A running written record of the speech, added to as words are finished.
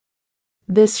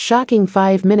This shocking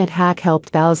 5-minute hack helped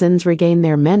thousands regain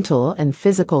their mental and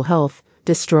physical health,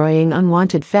 destroying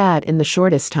unwanted fat in the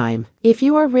shortest time. If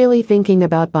you are really thinking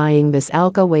about buying this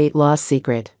Alka Weight Loss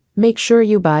Secret, make sure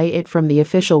you buy it from the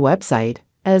official website,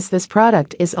 as this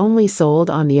product is only sold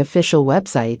on the official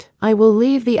website. I will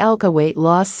leave the Alka Weight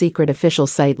Loss Secret official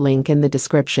site link in the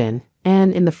description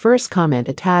and in the first comment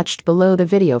attached below the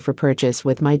video for purchase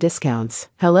with my discounts.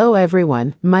 Hello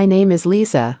everyone, my name is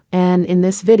Lisa, and in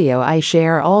this video I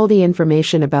share all the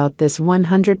information about this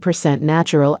 100%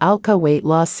 natural Alka Weight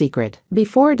Loss Secret.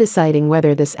 Before deciding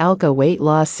whether this Alka Weight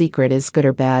Loss Secret is good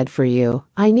or bad for you,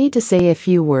 I need to say a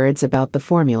few words about the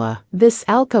formula. This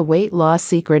Alka Weight Loss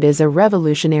Secret is a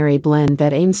revolutionary blend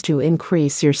that aims to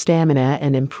increase your stamina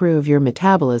and improve your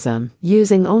metabolism,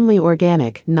 using only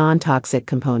organic, non-toxic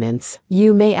components.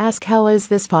 You may ask, how is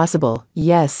this possible?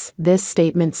 Yes, this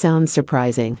statement sounds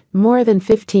surprising. More than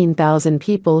 15,000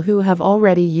 people who have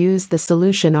already used the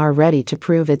solution are ready to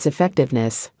prove its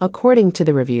effectiveness. According to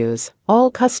the reviews,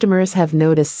 all customers have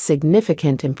noticed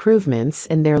significant improvements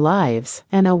in their lives,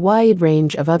 and a wide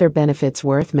range of other benefits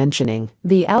worth mentioning.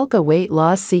 The Alka Weight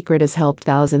Loss Secret has helped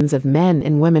thousands of men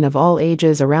and women of all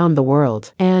ages around the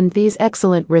world, and these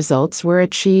excellent results were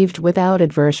achieved without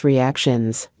adverse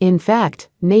reactions. In fact,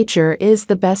 nature is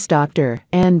the best doctor,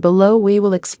 and below we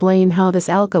will explain how this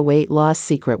Alka Weight Loss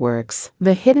Secret works.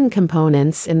 The hidden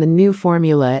components in the new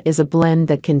formula is a blend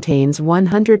that contains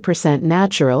 100%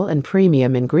 natural and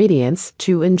premium ingredients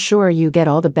to ensure you get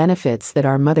all the benefits that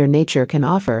our Mother Nature can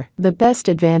offer. The best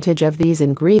advantage of these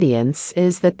ingredients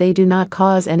is that they do not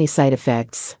cause any side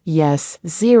effects. Yes,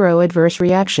 zero adverse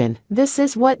reaction. This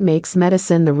is what makes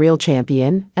medicine the real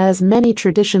champion, as many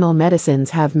traditional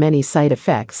medicines have many side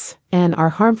effects and are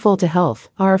harmful to health.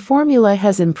 Our formula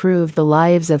has improved the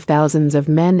lives of thousands of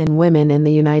men and women in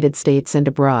the United States and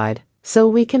abroad, so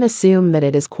we can assume that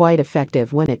it is quite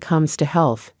effective when it comes to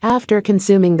health. After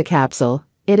consuming the capsule,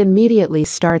 it immediately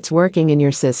starts working in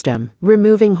your system,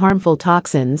 removing harmful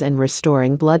toxins and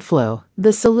restoring blood flow.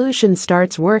 The solution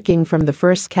starts working from the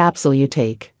first capsule you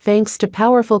take. Thanks to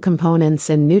powerful components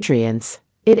and nutrients,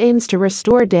 it aims to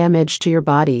restore damage to your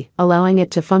body, allowing it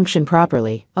to function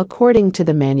properly. According to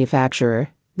the manufacturer,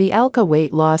 the Alka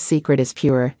Weight Loss Secret is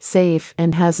pure, safe,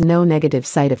 and has no negative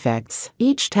side effects.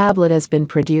 Each tablet has been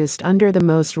produced under the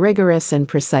most rigorous and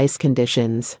precise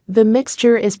conditions. The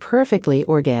mixture is perfectly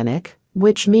organic,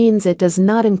 which means it does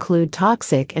not include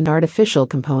toxic and artificial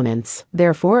components.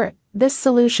 Therefore, this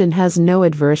solution has no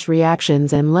adverse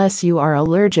reactions unless you are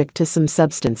allergic to some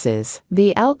substances.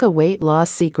 The Alka Weight Loss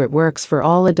Secret works for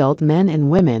all adult men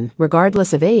and women,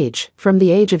 regardless of age. From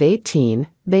the age of 18,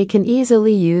 they can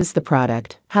easily use the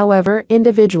product. However,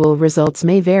 individual results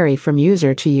may vary from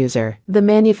user to user. The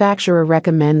manufacturer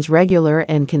recommends regular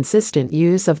and consistent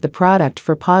use of the product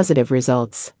for positive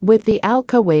results. With the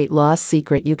Alka Weight Loss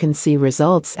Secret, you can see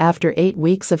results after 8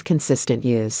 weeks of consistent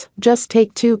use. Just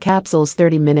take 2 capsules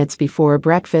 30 minutes before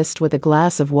breakfast with a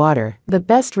glass of water. The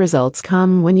best results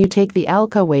come when you take the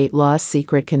Alka Weight Loss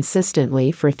Secret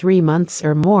consistently for 3 months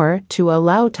or more to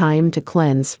allow time to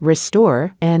cleanse,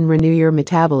 restore, and renew your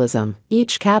metabolism.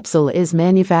 Each capsule is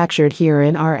manufactured here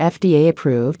in our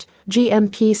FDA-approved,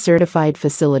 GMP-certified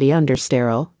facility under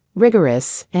sterile,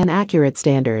 rigorous, and accurate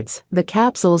standards. The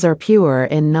capsules are pure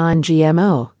and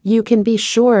non-GMO. You can be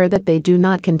sure that they do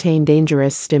not contain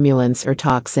dangerous stimulants or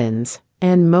toxins.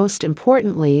 And most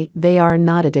importantly, they are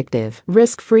not addictive.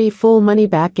 Risk-free full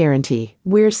money-back guarantee.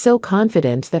 We're so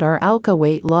confident that our Alka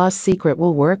Weight Loss Secret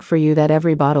will work for you that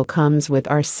every bottle comes with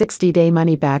our 60-day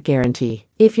money-back guarantee.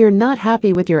 If you're not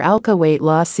happy with your Alka Weight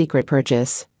Loss Secret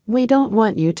purchase, we don't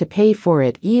want you to pay for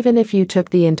it even if you took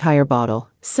the entire bottle.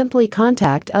 Simply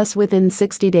contact us within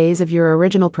 60 days of your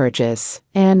original purchase,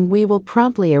 and we will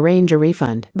promptly arrange a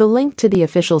refund. The link to the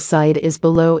official site is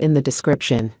below in the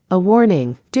description. A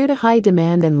warning: due to high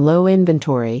demand and low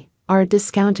inventory, our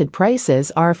discounted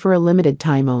prices are for a limited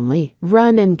time only.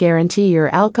 Run and guarantee your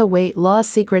Alka Weight Loss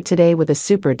Secret today with a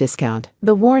super discount.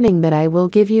 The warning that I will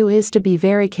give you is to be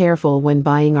very careful when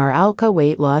buying our Alka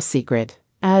Weight Loss Secret,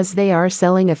 as they are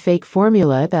selling a fake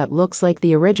formula that looks like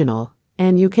the original,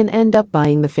 and you can end up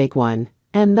buying the fake one,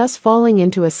 and thus falling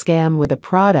into a scam with a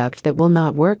product that will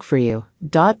not work for you.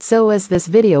 So as this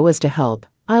video was to help,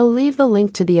 I'll leave the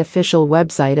link to the official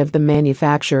website of the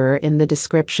manufacturer in the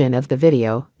description of the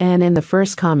video, and in the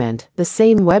first comment, the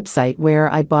same website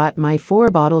where I bought my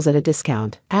 4 bottles at a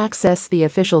discount. Access the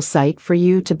official site for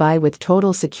you to buy with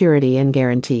total security and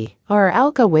guarantee. Our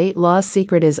Alka Weight Loss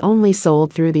Secret is only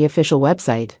sold through the official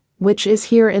website, which is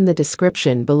here in the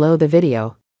description below the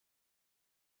video.